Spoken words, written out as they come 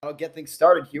I'll get things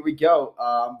started. Here we go.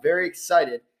 I'm very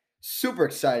excited, super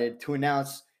excited to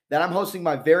announce that I'm hosting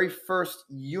my very first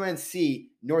UNC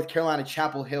North Carolina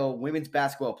Chapel Hill women's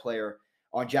basketball player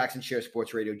on Jackson Share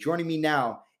Sports Radio. Joining me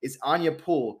now is Anya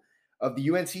Poole of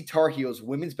the UNC Tar Heels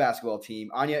women's basketball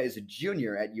team. Anya is a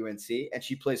junior at UNC and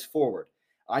she plays forward.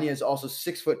 Anya is also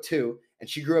 6'2" and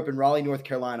she grew up in Raleigh, North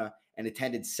Carolina and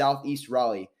attended Southeast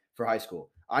Raleigh for high school.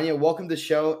 Anya, welcome to the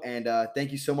show and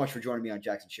thank you so much for joining me on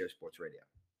Jackson Share Sports Radio.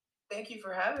 Thank you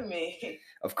for having me.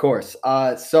 Of course.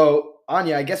 So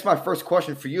Anya, I guess my first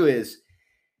question for you is,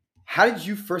 how did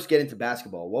you first get into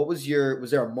basketball? Was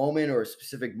there a moment or a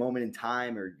specific moment in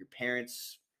time or your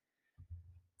parents?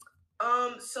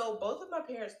 So both of my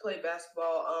parents played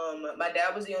basketball. My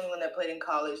dad was the only one that played in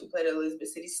college. He played at Elizabeth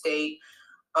City State.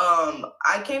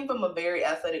 I came from a very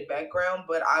athletic background,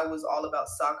 but I was all about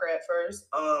soccer at first.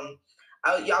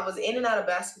 I was in and out of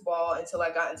basketball until I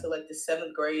got into like the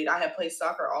seventh grade. I had played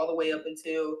soccer all the way up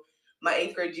until my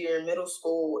eighth grade year in middle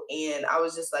school, and I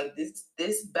was just like,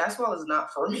 this basketball is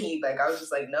not for me. Like I was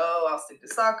just like, no, I'll stick to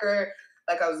soccer.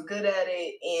 Like I was good at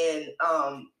it,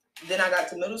 and then I got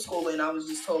to middle school, and I was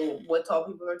just told what tall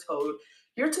people are told: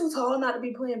 you're too tall not to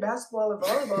be playing basketball or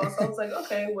volleyball. So I was like,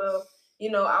 okay, well,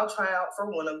 I'll try out for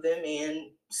one of them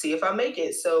and see if I make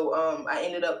it. So I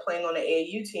ended up playing on the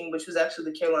AAU team, which was actually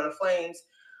the Carolina Flames,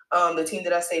 the team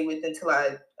that I stayed with until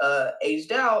I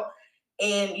aged out.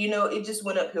 And, it just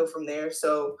went uphill from there.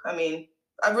 So, I mean,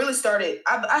 I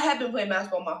had been playing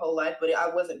basketball my whole life, but I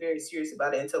wasn't very serious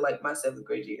about it until like my seventh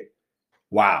grade year.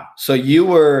 Wow. So you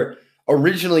were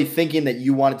originally thinking that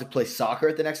you wanted to play soccer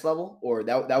at the next level, or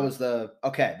that was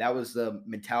the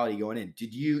mentality going in.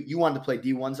 Did you wanted to play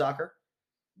D1 soccer?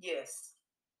 Yes.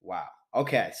 Wow.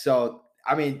 Okay. So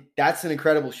I mean, that's an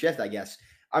incredible shift, I guess.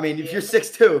 I mean, if Yeah. you're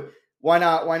 6'2", why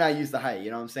not use the height?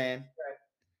 You know what I'm saying? Right.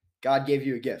 God gave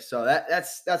you a gift. So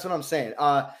that's what I'm saying.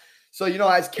 So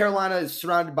as Carolina is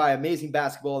surrounded by amazing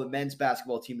basketball, the men's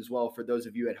basketball team as well. For those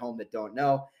of you at home that don't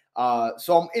know,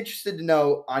 so I'm interested to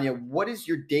know, Anya, what is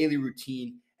your daily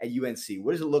routine at UNC?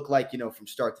 What does it look like, from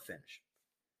start to finish?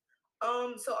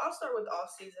 So I'll start with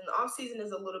off season. Off season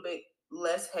is a little bit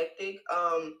less hectic.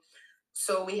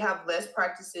 So we have less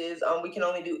practices. We can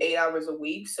only do 8 hours a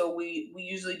week. So we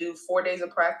usually do 4 days of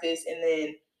practice and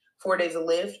then 4 days of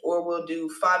lift, or we'll do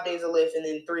 5 days of lift and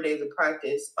then 3 days of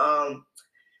practice.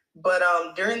 But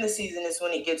during the season is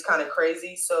when it gets kind of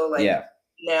crazy. So like Yeah.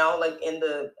 now, like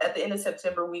at the end of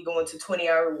September, we go into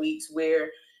 20-hour weeks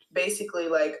where basically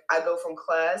like I go from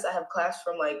class. I have class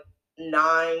from like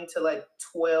 9 to like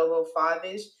 12:05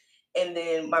 ish, and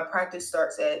then my practice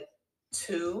starts at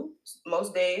 2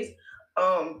 most days.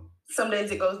 Some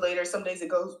days it goes later. Some days it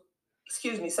goes.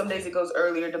 Excuse me. Some days it goes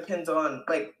earlier. Depends on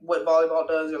like what volleyball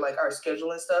does or like our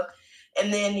schedule and stuff.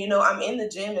 And then I'm in the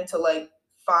gym until like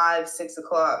 5, 6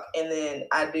 o'clock, and then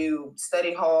I do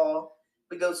study hall.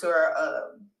 We go to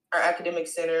our academic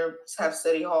center, have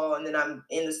study hall, and then I'm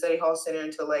in the study hall center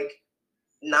until like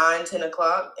 9, 10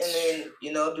 o'clock, and then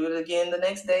do it again the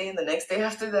next day and the next day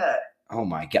after that. Oh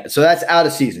my God. So that's out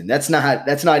of season. That's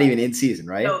not even in season,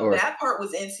 right? No, Or that part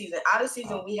was in season. Out of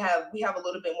season, oh, we have a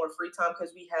little bit more free time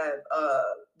because we have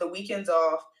the weekends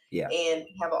off yeah. and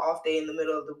we have an off day in the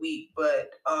middle of the week. But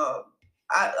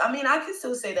I mean, I can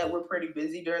still say that we're pretty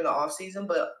busy during the off season,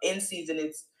 but in season,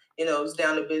 it's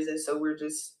down to business. So we're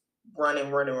just running,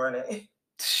 running, running.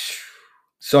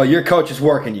 So your coach is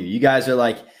working you. You guys are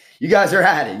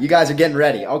at it. You guys are getting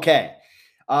ready. Okay.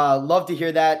 Love to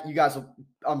hear that. You guys will,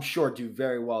 I'm sure, do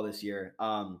very well this year.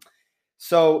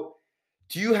 So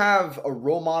do you have a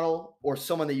role model or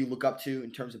someone that you look up to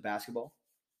in terms of basketball?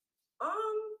 Um,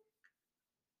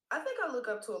 I think I look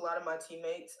up to a lot of my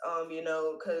teammates,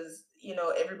 because,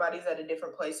 everybody's at a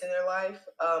different place in their life.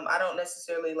 I don't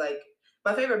necessarily like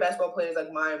my favorite basketball players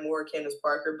like Maya Moore, Candace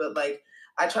Parker, but like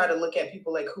I try to look at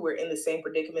people like who are in the same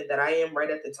predicament that I am right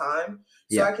at the time.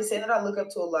 So I Yeah. can say that I look up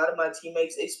to a lot of my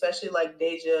teammates, especially like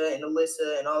Deja and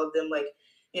Alyssa and all of them. Like,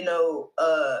 you know,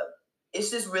 uh, it's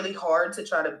just really hard to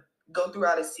try to go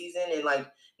throughout a season and like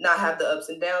not have the ups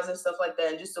and downs and stuff like that.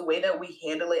 And just the way that we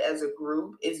handle it as a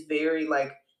group is very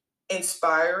like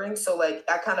inspiring. So like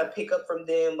I kind of pick up from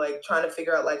them, like trying to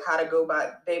figure out like how to go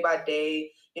by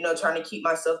day, trying to keep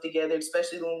myself together,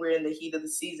 especially when we're in the heat of the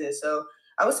season. So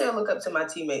I would say I look up to my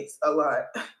teammates a lot.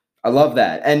 I love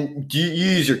that. And do you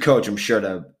use your coach, I'm sure,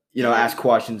 to, ask Mhm.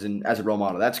 questions and as a role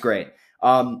model. That's great.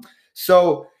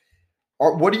 So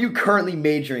what are you currently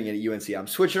majoring in at UNC? I'm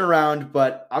switching around,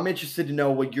 but I'm interested to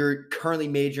know what you're currently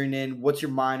majoring in. What's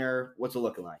your minor? What's it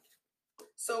looking like?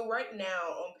 So right now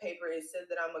on paper it says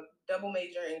that I'm a double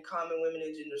major in common women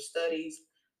and gender studies.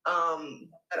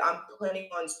 But I'm planning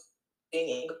on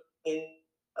in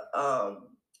um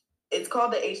it's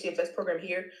called the HDFS program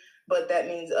here, but that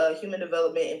means human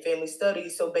development and family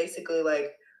studies. So basically,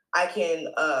 like I can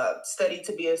study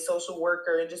to be a social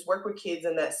worker and just work with kids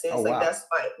in that Oh sense. Like wow. that's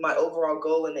my overall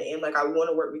goal in the end. Like I want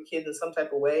to work with kids in some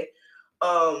type of way.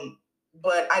 Um,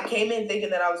 but I came in thinking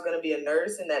that I was going to be a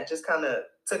nurse, and that just kind of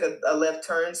took a left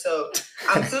turn. So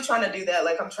I'm still trying to do that.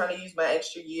 Like I'm trying to use my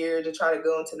extra year to try to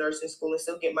go into nursing school and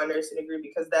still get my nursing degree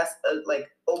because that's like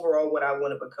overall what I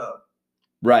want to become.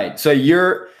 Right. So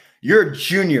you're a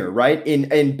junior, right?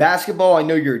 In basketball, I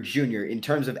know you're a junior. In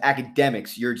terms of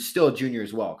academics, you're still a junior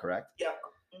as well, correct? Yeah.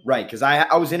 Right, because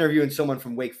I was interviewing someone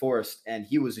from Wake Forest, and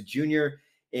he was a junior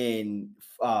in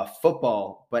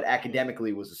football, but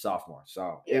academically was a sophomore.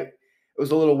 So Yeah. it was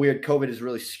a little weird. COVID has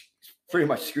really pretty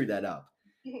much screwed that up.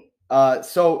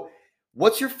 So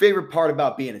what's your favorite part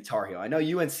about being a Tar Heel? I know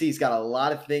UNC's got a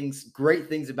lot of things, great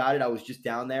things about it. I was just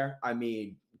down there. I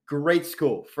mean, great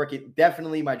school, freaking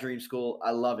definitely my dream school.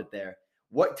 I love it there.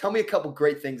 What? Tell me a couple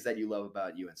great things that you love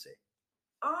about UNC.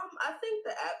 I think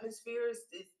the atmosphere is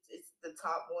the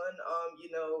top one.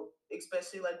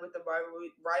 Especially like with the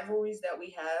rivalries that we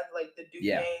have, like the Duke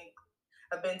Yeah, game.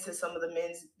 I've been to some of the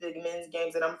men's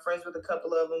games, and I'm friends with a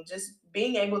couple of them. Just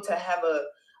being able to have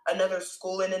another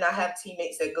school, and then I have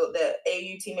teammates that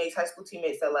AU teammates, high school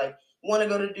teammates that like want to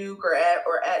go to Duke or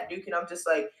at Duke, and I'm just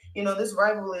like, this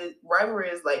rivalry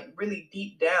is like really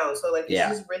deep down. So like it's yeah.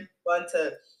 just really fun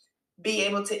to be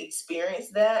able to experience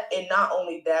that. And not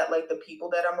only that, like the people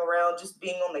that I'm around, just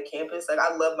being on the campus, like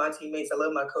I love my teammates, I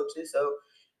love my coaches. So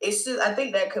it's just, I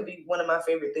think that could be one of my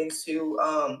favorite things too.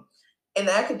 In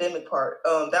the academic part,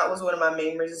 that was one of my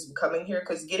main reasons for coming here,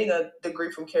 because getting a degree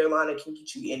from Carolina can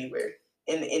get you anywhere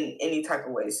in any type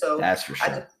of way. So That's for I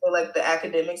just sure. feel like the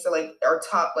academics are like our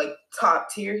top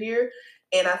tier here.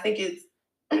 And I think it's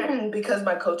because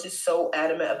my coach is so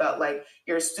adamant about like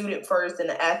you're a student first and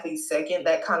an athlete second,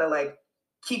 that kind of like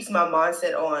keeps my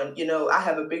mindset on, I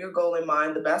have a bigger goal in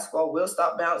mind. The basketball will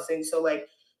stop bouncing. So like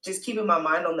just keeping my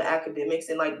mind on the academics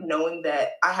and like knowing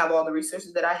that I have all the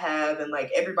resources that I have, and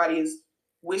like everybody is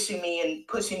wishing me and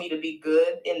pushing me to be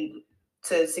good and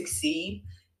to succeed.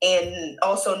 And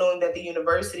also knowing that the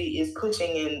university is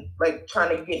pushing and like trying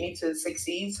to get me to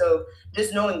succeed. So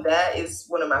just knowing that is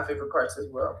one of my favorite parts as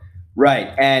well.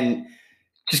 Right. And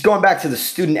just going back to the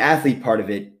student athlete part of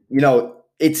it,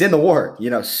 it's in the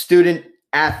word, student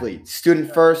athlete,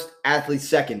 student first, athlete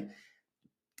second.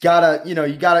 You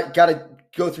gotta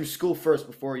go through school first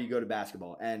before you go to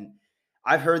basketball. And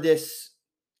I've heard this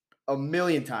a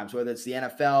million times, whether it's the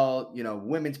NFL,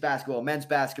 women's basketball, men's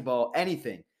basketball,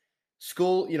 anything.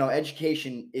 School,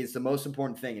 education is the most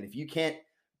important thing. And if you can't,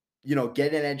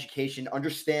 get an education,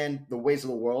 understand the ways of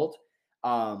the world,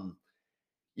 um,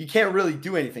 you can't really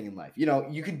do anything in life.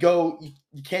 You could go,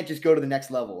 you can't just go to the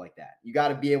next level like that. You got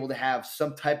to be able to have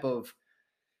some type of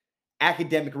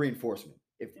academic reinforcement,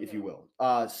 if you Mhm.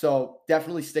 will. So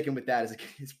definitely sticking with that is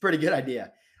a pretty good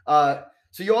idea. Yeah.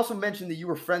 So you also mentioned that you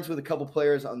were friends with a couple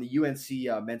players on the UNC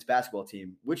men's basketball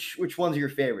team. Which ones are your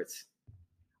favorites?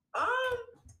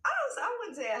 I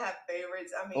wouldn't say I have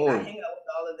favorites. I mean, I Oh, hang out with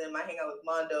all of them. I hang out with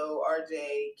Mondo,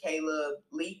 RJ, Caleb,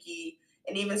 Leaky,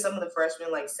 and even some of the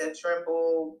freshmen like Seth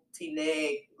Trimble, T.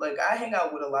 Neg. Like I hang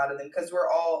out with a lot of them because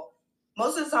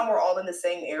most of the time we're all in the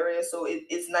same area. So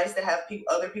it's nice to have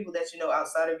other people that you know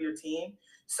outside of your team.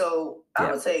 So I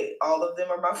yeah. would say all of them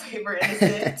are my favorite in a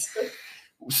sense.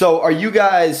 So are you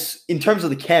guys, in terms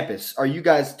of the campus, are you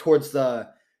guys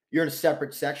you're in a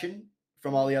separate section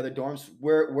from all the other dorms?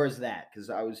 Where's that?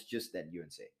 Because I was just at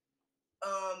UNC.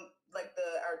 Like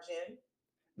our gym.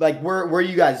 Like where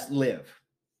you guys live?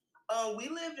 We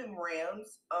lived in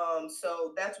Rams,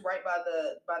 so that's right by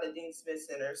the Dean Smith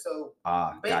Center. So,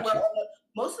 Ah, but got you.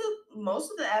 most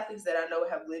of the athletes that I know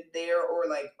have lived there or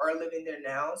like are living there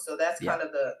now. So that's Yeah. kind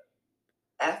of the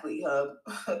athlete hub.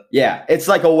 Yeah, it's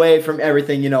like away from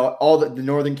everything, all the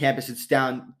northern campus. It's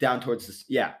down towards this.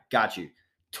 Yeah, got you.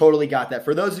 Totally got that.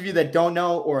 For those of you that don't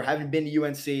know or haven't been to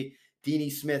UNC,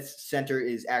 Deanie Smith's Center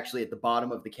is actually at the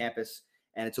bottom of the campus,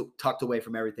 and it's tucked away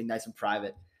from everything, nice and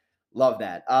private. Love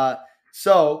that.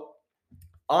 So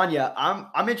Anya,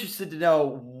 I'm interested to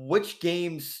know which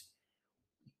games,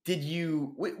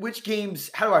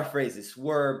 how do I phrase this,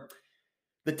 were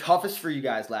the toughest for you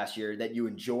guys last year that you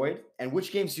enjoyed, and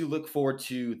which games do you look forward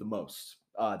to the most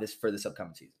this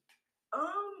upcoming season?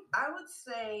 I would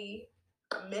say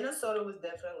Minnesota was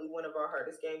definitely one of our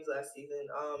hardest games last season.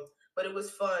 But it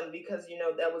was fun because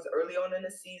that was early on in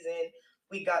the season.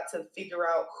 We got to figure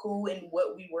out who and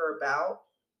what we were about.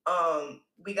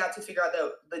 We got to figure out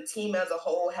that the team as a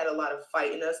whole had a lot of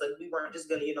fight in us. Like we weren't just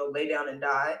gonna lay down and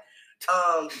die.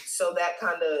 So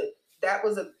that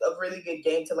was a really good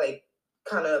game to like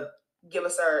kind of give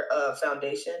us our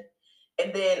foundation.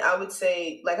 And then I would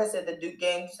say, like I said, the Duke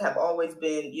games have always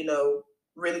been,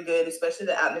 really good, especially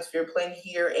the atmosphere playing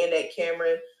here and at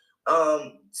Cameron.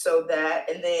 So that,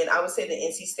 and then I would say the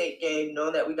NC State game,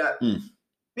 knowing that we got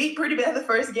beat pretty bad the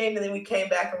first game, and then we came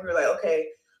back and we were like, okay,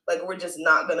 like we're just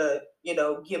not gonna,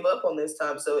 give up on this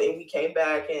time. So and we came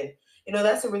back, and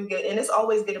that's a really good, and it's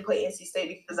always good to play NC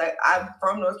State because I'm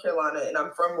from North Carolina and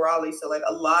I'm from Raleigh, so like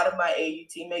a lot of my AU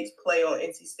teammates play on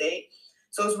NC State,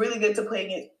 so it's really good to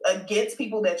play against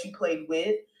people that you played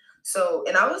with. So,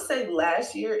 and I would say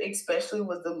last year especially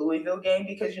was the Louisville game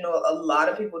because a lot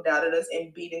of people doubted us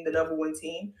in beating the number one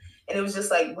team. And it was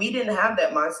just like we didn't have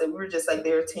that mindset. We were just like,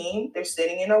 they're a team, they're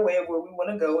sitting in our way of where we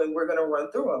want to go, and we're gonna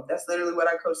run through them. That's literally what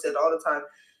our coach said all the time.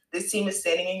 This team is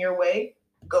standing in your way,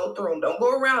 go through them. Don't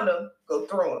go around them, go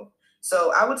through them.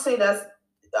 So I would say that's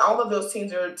all of those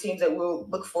teams are teams that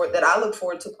I look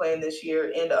forward to playing this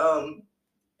year. And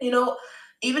you know,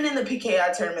 even in the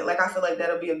PKI tournament, like I feel like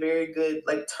that'll be a very good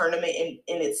like tournament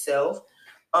in itself.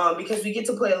 Because we get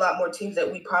to play a lot more teams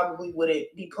that we probably wouldn't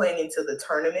be playing into the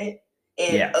tournament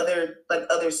in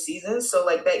other seasons. So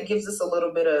like that gives us a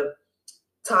little bit of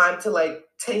time to like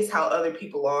taste how other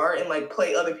people are and like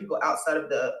play other people outside of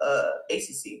the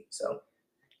ACC. So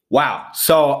wow.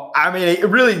 So I mean, it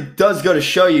really does go to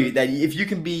show you that if you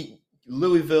can beat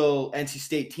Louisville, NC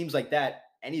State, teams like that,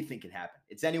 anything can happen.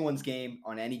 It's anyone's game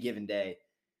on any given day.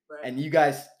 Right. And you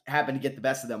guys happen to get the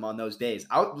best of them on those days.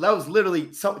 That was literally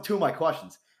two of my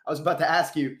questions. I was about to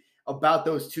ask you about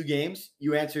those two games.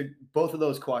 You answered both of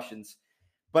those questions.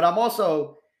 But I'm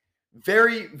also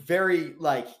very, very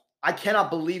like, I cannot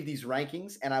believe these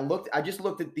rankings. And I just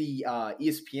looked at the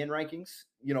ESPN rankings,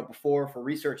 before for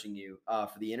researching you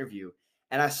for the interview.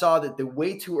 And I saw that the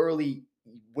way too early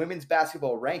women's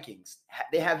basketball rankings,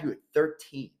 they have you at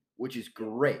 13, which is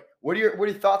great. What are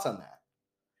your thoughts on that?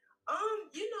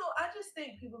 I just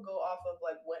think people go off of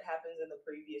like what happens in the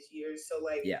previous years. So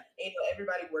like,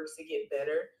 everybody works to get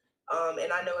better.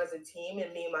 And I know as a team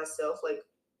and me and myself, like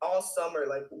all summer,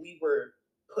 like we were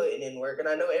putting in work, and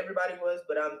I know everybody was,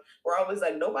 but we're always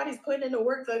like nobody's putting in the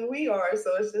work like we are.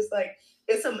 So it's just like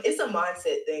it's a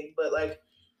mindset thing, but like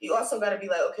you also got to be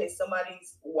like, okay,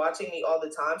 somebody's watching me all the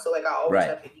time, so like I always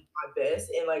have to do my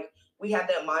best, and like we have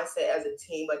that mindset as a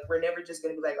team. Like we're never just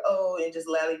gonna be like, oh, and just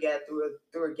lollygag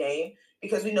through a game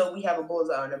because we know we have a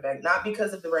bullseye on our back, not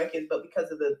because of the rankings, but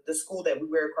because of the school that we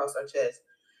wear across our chest.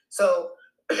 So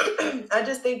I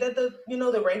just think that the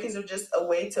rankings are just a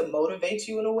way to motivate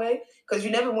you in a way because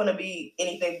you never want to be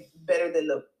anything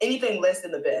less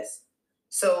than the best.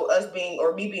 So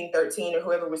me being 13 or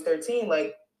whoever was 13,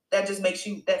 like that just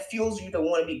that fuels you to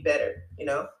want to be better,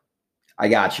 I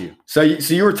got you. So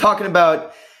you were talking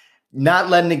about not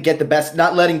letting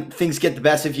things get the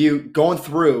best of you, going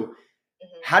through.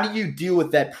 Mm-hmm. How do you deal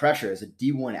with that pressure as a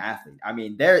D1 athlete? I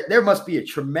mean, there must be a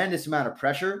tremendous amount of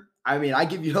pressure. I mean, I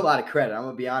give you a lot of credit. I'm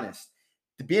gonna be honest.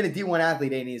 Being a D1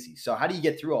 athlete ain't easy. So how do you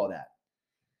get through all that?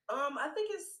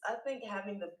 I think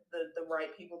having the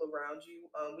right people around you.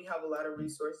 We have a lot of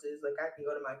resources. Like I can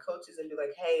go to my coaches and be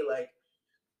like, hey, like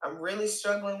I'm really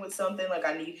struggling with something. Like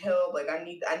I need help. Like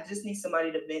I just need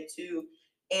somebody to vent to.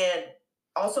 And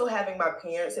also having my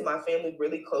parents and my family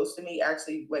really close to me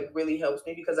actually like really helps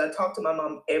me because I talk to my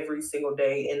mom every single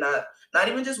day, and not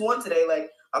even just once a day.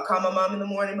 Like I'll call my mom in the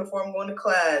morning before I'm going to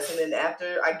class, and then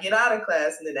after I get out of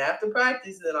class, and then after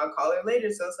practice, and then I'll call her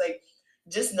later. So it's like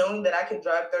just knowing that I can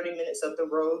drive 30 minutes up the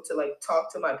road to like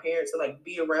talk to my parents and like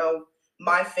be around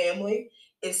my family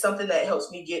is something that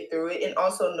helps me get through it. And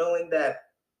also knowing that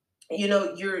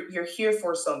you're here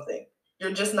for something.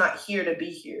 You're just not here to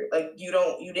be here. Like you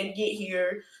didn't get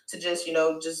here to just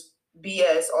just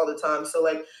BS all the time. So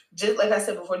like just like I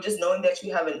said before, just knowing that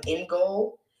you have an end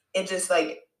goal and just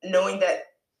like knowing that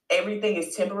everything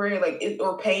is temporary,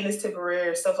 or pain is temporary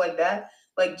or stuff like that.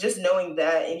 Like just knowing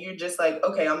that, and you're just like,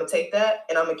 okay, I'm gonna take that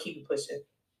and I'm gonna keep it pushing.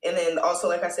 And then also,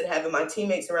 like I said, having my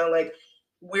teammates around, like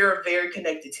we're a very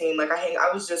connected team. Like I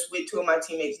was just with two of my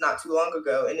teammates not too long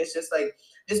ago, and it's just like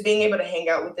just being able to hang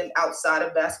out with them outside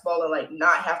of basketball and like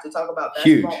not have to talk about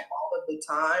basketball all of the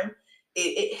time.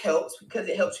 It helps because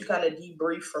it helps you kind of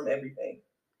debrief from everything.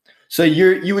 So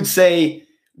you would say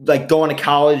like going to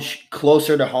college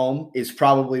closer to home is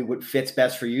probably what fits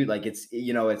best for you. Like it's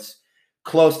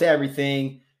close to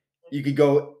everything. You could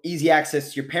go easy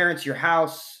access to your parents, your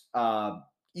house,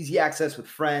 easy access with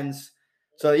friends.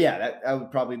 So yeah, that would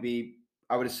probably be,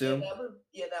 I would assume.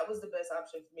 Yeah, that was the best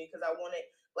option for me because I wanted,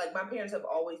 like my parents have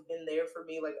always been there for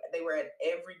me. Like they were at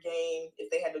every game. If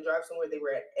they had to drive somewhere, they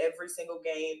were at every single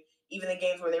game. even the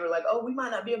games where they were like, oh, we might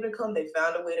not be able to come, they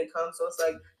found a way to come. So it's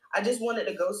like I just wanted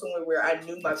to go somewhere where I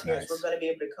knew my parents were going to be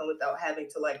able to come without having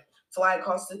to like fly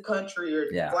across the country or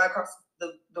fly across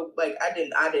the like I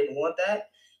didn't want that.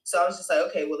 So I was just like,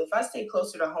 okay, well, if I stay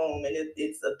closer to home and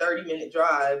it's a 30-minute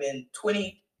drive and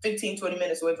 15-20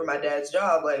 minutes away from my dad's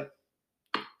job, like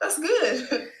that's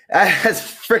good. That's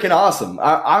freaking awesome.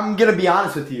 I'm gonna be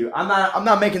honest with you. I'm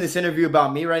not making this interview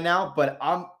about me right now, but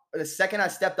the second I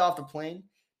stepped off the plane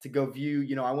to go view,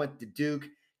 I went to Duke,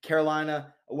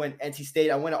 Carolina, I went NC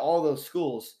State, I went to all those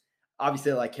schools.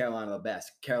 Obviously, I like Carolina the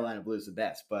best. Carolina Blues the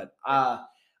best. But I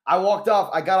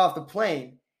got off the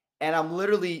plane, and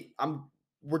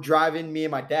we're driving, me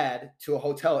and my dad, to a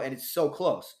hotel, and it's so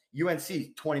close.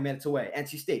 UNC 20 minutes away,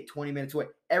 NC State 20 minutes away.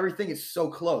 Everything is so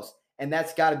close. And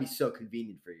that's got to be so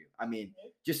convenient for you. I mean,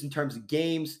 just in terms of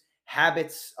games,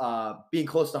 habits, being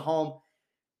close to home,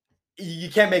 you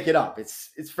can't make it up.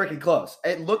 It's freaking close.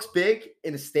 It looks big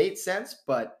in a state sense,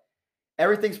 but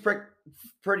everything's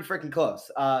pretty freaking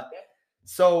close.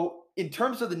 So in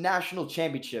terms of the national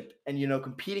championship and,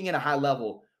 competing at a high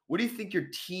level, what do you think your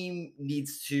team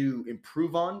needs to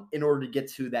improve on in order to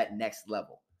get to that next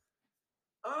level?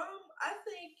 I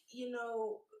think,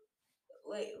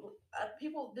 like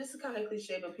people, this is kind of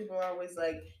cliche, but people are always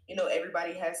like,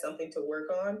 everybody has something to work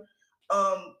on.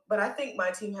 But I think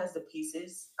my team has the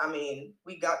pieces. I mean,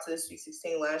 we got to the Sweet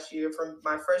 16 last year from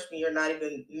my freshman year, not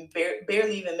even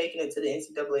barely even making it to the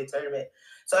NCAA tournament.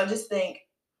 So I just think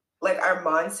like our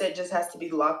mindset just has to be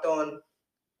locked on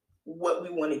what we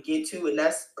want to get to, and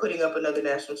that's putting up another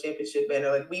national championship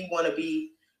banner. Like we want to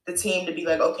be the team to be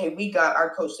like, okay, we got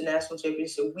our coach the national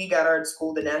championship, we got our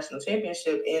school the national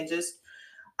championship, and just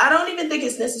I don't even think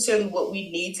it's necessarily what we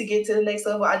need to get to the next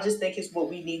level. I just think it's what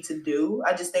we need to do.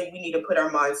 I just think we need to put our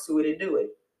minds to it and do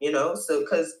it, So,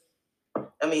 because,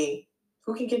 I mean,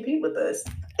 who can compete with us?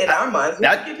 In our minds,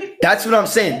 that's what I'm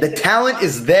saying. The talent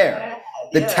is there.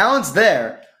 The talent's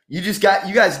there. You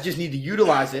guys just need to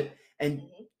utilize it and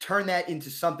turn that into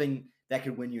something that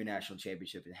could win you a national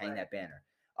championship and hang that banner.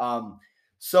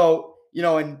 So,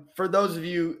 and for those of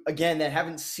you, again, that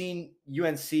haven't seen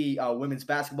UNC women's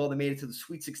basketball, they made it to the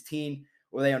Sweet 16,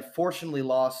 where they unfortunately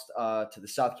lost to the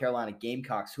South Carolina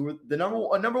Gamecocks, who were the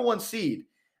number one seed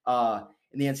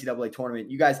in the NCAA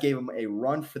tournament. You guys gave them a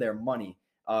run for their money.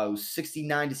 It was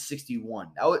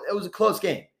 69-61. It was a close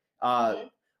game.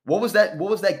 What was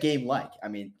that game like? I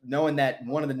mean, knowing that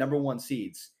one of the number one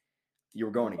seeds you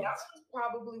were going against. That was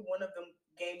probably one of the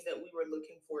games that we were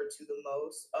looking forward to the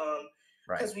most.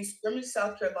 Because we scrimmaged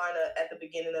South Carolina at the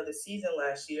beginning of the season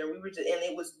last year. And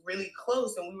it was really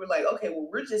close. And we were like, okay, well,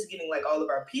 we're just getting like all of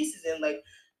our pieces in, like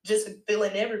just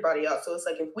filling everybody out. So it's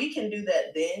like, if we can do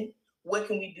that, then what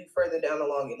can we do further down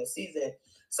along in the season?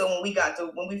 So when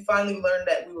we finally learned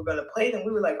that we were going to play them,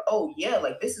 we were like, oh yeah,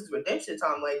 like this is redemption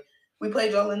time. Like we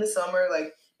played y'all in the summer,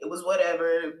 like it was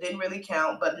whatever, didn't really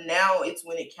count, but now it's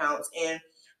when it counts. And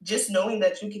just knowing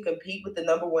that you can compete with the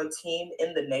number one team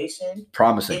in the nation.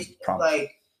 Promising.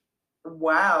 Like,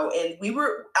 wow. And we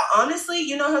were, honestly,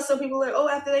 how some people are like, oh,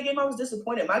 after that game, I was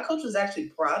disappointed. My coach was actually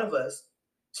proud of us.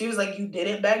 She was like, you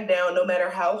didn't back down, no matter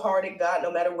how hard it got,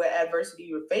 no matter what adversity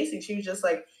you were facing. She was just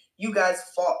like, you guys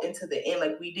fought into the end.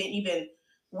 Like, we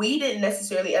didn't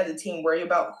necessarily as a team worry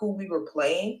about who we were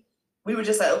playing. We were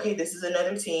just like, okay, this is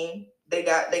another team.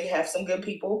 They have some good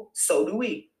people. So do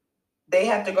we. They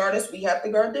have to guard us. We have to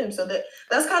guard them. So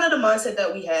that's kind of the mindset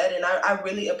that we had. And I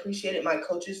really appreciated my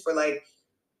coaches for like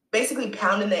basically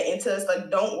pounding that into us. Like,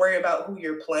 don't worry about who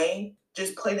you're playing.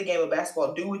 Just play the game of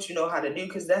basketball. Do what you know how to do.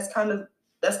 Cause that's kind of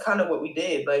what we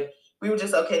did. Like we were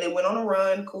just, okay, they went on a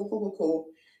run. Cool.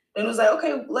 Then it was like,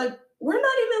 okay, like we're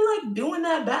not even like doing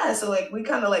that bad. So like we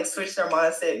kind of like switched our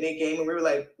mindset mid game and we were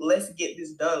like, let's get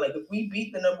this done. Like if we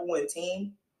beat the number one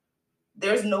team,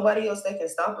 there's nobody else that can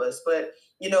stop us. But,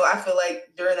 I feel like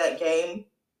during that game,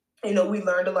 we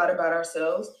learned a lot about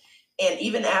ourselves. And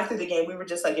even after the game, we were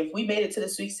just like, if we made it to the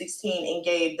Sweet 16 and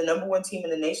gave the number one team in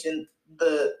the nation,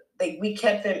 we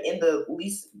kept them in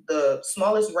the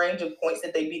smallest range of points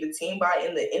that they beat a team by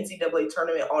in the NCAA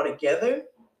tournament altogether.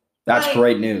 That's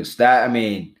great news.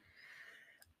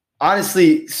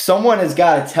 Honestly, someone has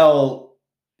got to tell.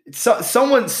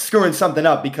 Someone's screwing something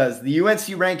up, because the UNC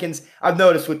rankings, I've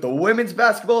noticed with the women's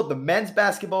basketball, the men's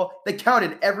basketball, they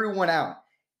counted everyone out.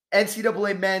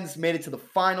 NCAA men's made it to the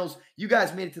finals. You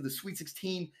guys made it to the Sweet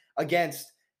 16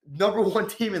 against number one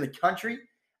team in the country.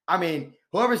 I mean,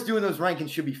 whoever's doing those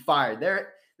rankings should be fired.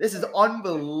 This is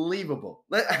unbelievable.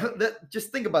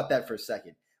 Just think about that for a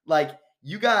second. Like,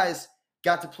 you guys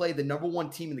got to play the number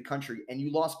one team in the country, and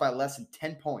you lost by less than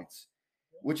 10 points,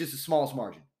 which is the smallest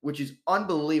margin, which is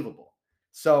unbelievable.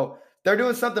 So they're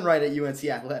doing something right at UNC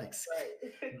Athletics.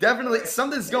 Right. Definitely Right.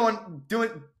 something's doing,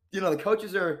 the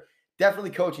coaches are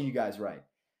definitely coaching you guys right.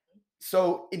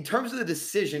 So in terms of the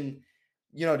decision,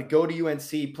 to go to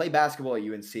UNC, play basketball at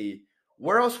UNC,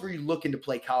 where else were you looking to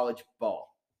play college ball?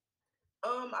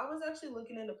 I was actually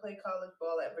looking into play college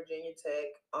ball at Virginia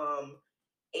Tech.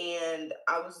 And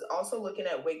I was also looking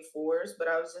at Wake Forest, but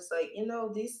I was just like,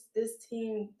 this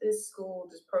team, this school,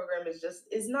 this program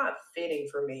is not fitting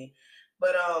for me.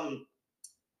 But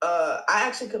I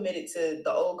actually committed to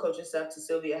the old coaching staff, to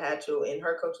Sylvia Hatchell and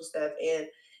her coaching staff, and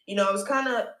I was kind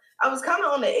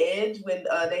of on the edge when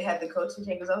they had the coaching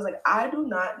change, because I was like, I do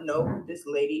not know who this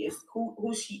lady is,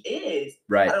 who she is. I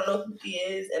Right. don't know who she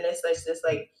is, and it's like just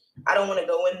like I don't want to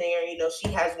go in there. She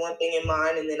has one thing in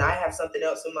mind, and then I have something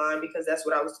else in mind, because that's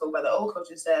what I was told by the old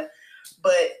coaching staff.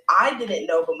 But I didn't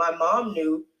know, but my mom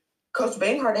knew. Coach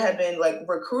Banghart had been like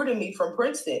recruiting me from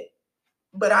Princeton,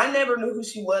 but I never knew who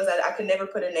she was. I could never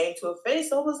put a name to a face.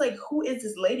 So I was like, who is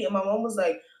this lady? And my mom was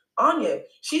like, Anya,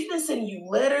 she's been sending you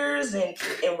letters and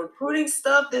recruiting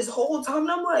stuff this whole time.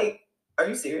 And I'm like, are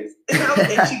you serious?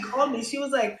 And she called me.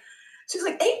 She's like,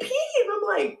 AP. And I'm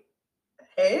like,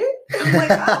 hey? I'm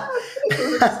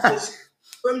like,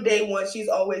 from day one, she's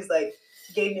always like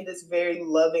gave me this very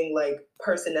loving like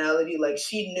personality. Like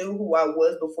she knew who I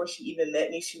was before she even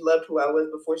met me. She loved who I was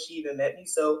before she even met me.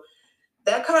 So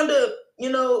that kind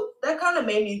of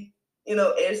made me,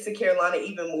 edge to Carolina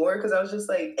even more, because I was just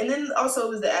like, and then also it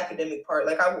was the academic part.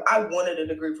 Like I wanted a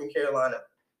degree from Carolina.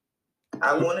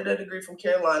 I wanted a degree from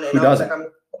Carolina, and Who I was doesn't? like,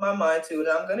 I'm put my mind to it,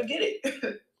 and I'm gonna get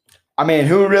it. I mean,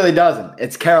 who really doesn't?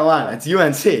 It's Carolina. It's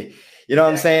UNC. You know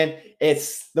what I'm saying? Exactly.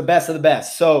 It's the best of the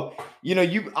best. So,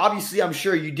 you obviously, I'm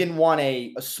sure you didn't want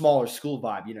a smaller school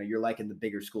vibe. You're liking the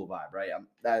bigger school vibe, right?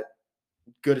 That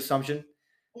good assumption.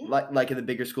 Mhm. Liking the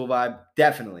bigger school vibe,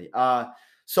 definitely.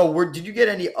 So did you get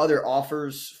any other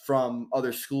offers from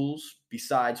other schools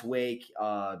besides Wake,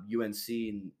 UNC,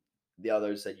 and the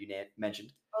others that you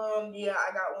mentioned? Yeah,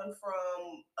 I got one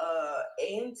from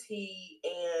A&T,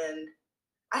 and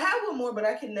I had one more, but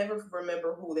I can never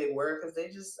remember who they were, because I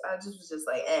just was just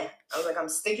like, eh. I was like, I'm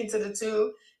sticking to the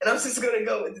two, and I'm just gonna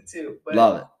go with the two. But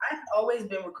Love it. I've always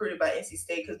been recruited by NC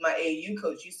State, because my AAU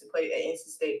coach used to play at NC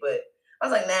State, but I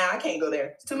was like, nah, I can't go there.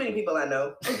 It's too many people I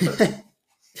know.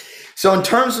 So in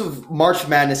terms of March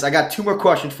Madness, I got two more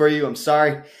questions for you. I'm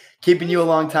sorry, keeping you a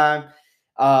long time.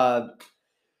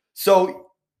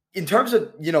 So in terms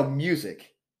of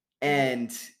music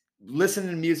and listening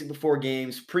to music before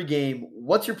games, pre-game,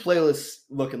 what's your playlist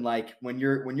looking like when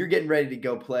you're getting ready to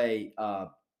go play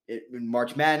in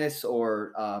March Madness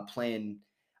or playing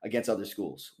against other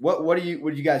schools? What do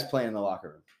you guys play in the locker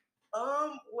room?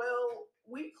 Well,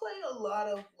 we play a lot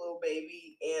of Lil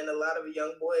Baby and a lot of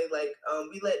Young Boy. Like,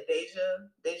 we let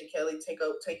Deja Kelly take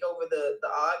over the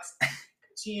aux.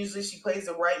 She plays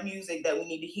the right music that we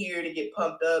need to hear to get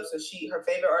pumped up. So her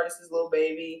favorite artist is Lil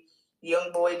Baby,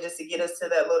 Young Boy, just to get us to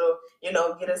that little,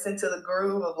 get us into the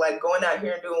groove of like going out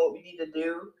here and doing what we need to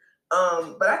do.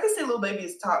 But I can say Lil Baby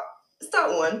is top. It's top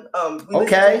one. We listen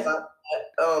to Okay. a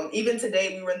lot. Even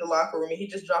today we were in the locker room and he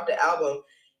just dropped an album,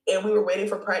 and we were waiting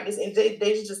for practice, and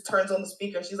Deja just turns on the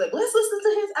speaker and she's like, let's listen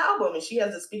to his album, and she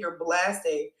has the speaker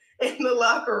blasting in the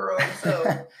locker room.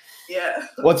 So yeah.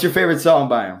 What's your favorite song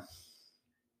by him?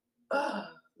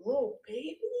 Lil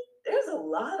Baby, there's a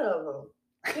lot of them.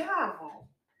 God,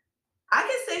 I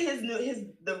can say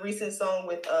the recent song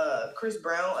with Chris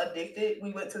Brown, "Addicted."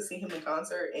 We went to see him in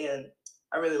concert, and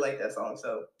I really like that song.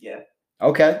 So yeah.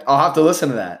 Okay, I'll have to listen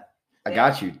to that. I Yeah.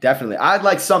 got you, definitely. I'd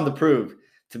like Something to Prove,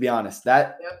 to be honest.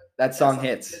 That song That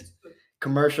hits. good too.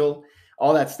 Commercial,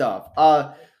 all that stuff.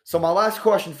 So my last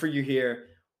question for you here: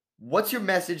 what's your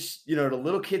message, to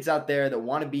little kids out there that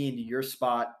want to be into your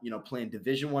spot, playing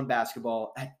Division I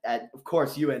basketball at of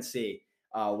course, UNC,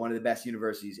 one of the best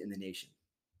universities in the nation?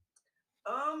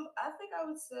 I think I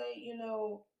would say,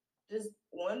 just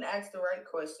one, ask the right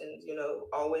questions.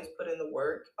 Always put in the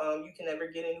work. You can never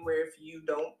get anywhere if you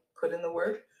don't put in the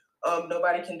work.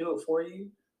 Nobody can do it for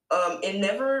you. And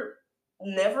never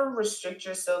restrict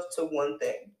yourself to one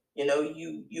thing.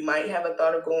 You might have a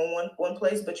thought of going one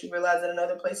place, but you realize that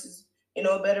another place is,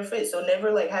 a better fit. So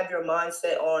never like have your mind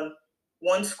set on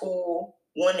one school,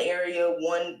 one area,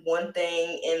 one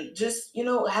thing, and just,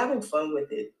 having fun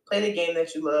with it. Play the game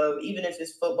that you love, even if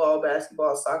it's football,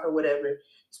 basketball, soccer, whatever.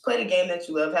 Just play the game that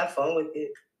you love, have fun with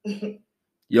it.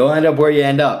 You'll end up where you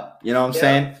end up. You know what I'm Yeah.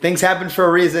 saying? Things happen for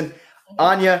a reason.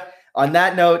 Anya, on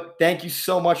that note, thank you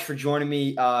so much for joining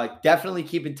me. Definitely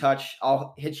keep in touch.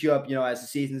 I'll hit you up, as the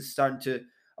season's starting to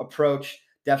approach.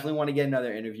 Definitely want to get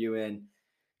another interview in.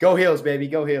 Go Heels, baby.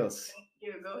 Go Heels.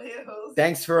 You go Hills.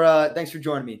 Thanks for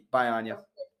joining me. Bye, Anya.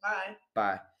 Bye.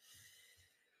 Bye.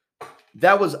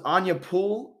 That was Anya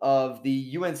Poole of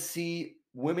the UNC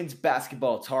women's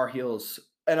basketball Tar Heels.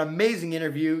 An amazing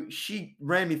interview. She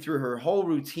ran me through her whole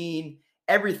routine,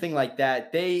 everything like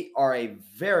that. They are a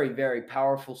very, very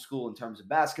powerful school in terms of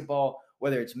basketball,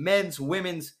 whether it's men's,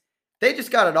 women's. They just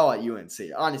got it all at UNC.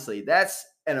 Honestly, that's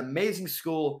an amazing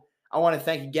school. I want to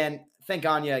thank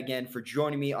Anya again for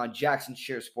joining me on Jackson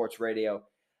Share Sports Radio.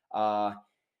 And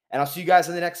I'll see you guys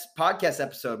in the next podcast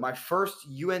episode. My first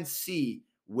UNC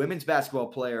women's basketball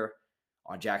player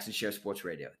on Jackson Share Sports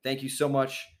Radio. Thank you so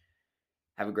much.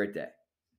 Have a great day.